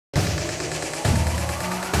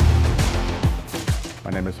My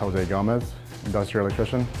name is Jose Gomez, Industrial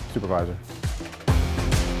Electrician, Supervisor.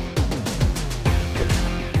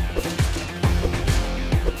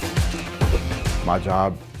 My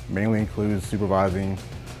job mainly includes supervising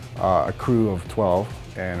a crew of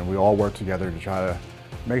 12, and we all work together to try to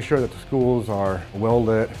make sure that the schools are well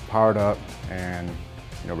lit, powered up, and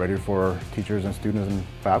ready for teachers and students and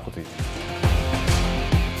faculty.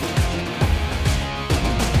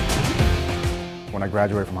 When I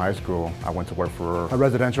graduated from high school, I went to work for a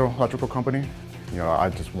residential electrical company. I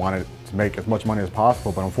just wanted to make as much money as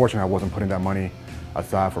possible, but unfortunately I wasn't putting that money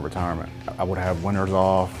aside for retirement. I would have winters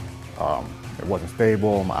off. It wasn't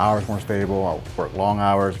stable, my hours weren't stable, I worked long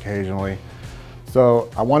hours occasionally.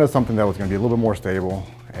 So I wanted something that was going to be a little bit more stable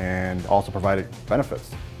and also provided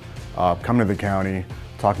benefits. Coming to the county,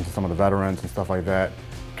 talking to some of the veterans and stuff like that,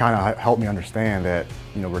 kind of helped me understand that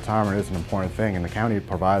retirement is an important thing, and the county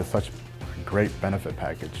provides such a great benefit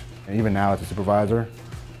package. And even now as a supervisor,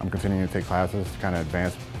 I'm continuing to take classes to kind of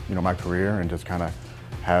advance my career and just kind of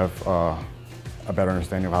have a better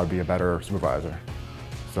understanding of how to be a better supervisor.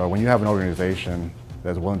 So when you have an organization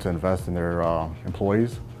that's willing to invest in their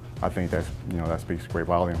employees, I think that's, that speaks great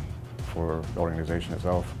volume for the organization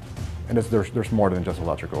itself. And there's more than just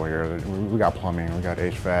electrical here. We got plumbing, we got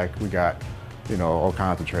HVAC, we got all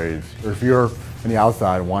kinds of trades. Or if you're in the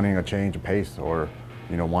outside wanting a change of pace or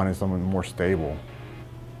wanting something more stable,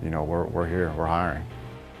 we're here, we're hiring.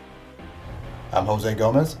 I'm Jose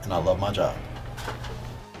Gomez, and I love my job.